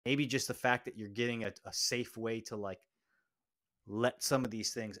maybe just the fact that you're getting a safe way to like let some of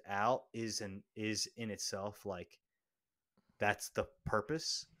these things out is in itself like that's the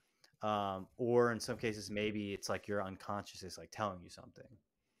purpose. Or in some cases maybe it's like your unconscious is like telling you something.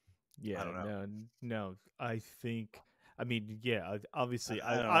 I Yeah, don't know. no, no. I think. I mean, yeah. Obviously,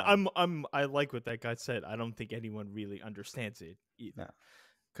 I don't know. I like what that guy said. I don't think anyone really understands it No. either,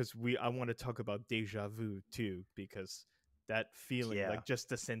 because I want to talk about deja vu too, because that feeling, Yeah. like just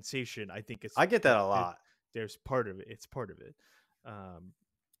the sensation, I think I get that a it, lot. there's part of it. It's part of it. Um,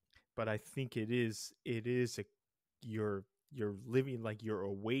 but I think it is a you're living like your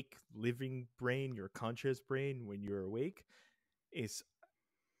awake living brain, your conscious brain when you're awake is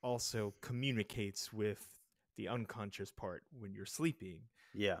also communicates with the unconscious part when you're sleeping,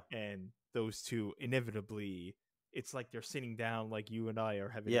 Yeah. and those two inevitably, it's like they're sitting down like you and I are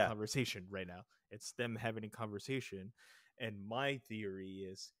having a Yeah. conversation right now. It's them having a conversation, and my theory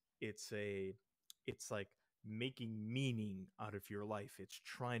is it's like making meaning out of your life. It's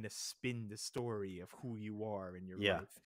trying to spin the story of who you are in your Yeah. life.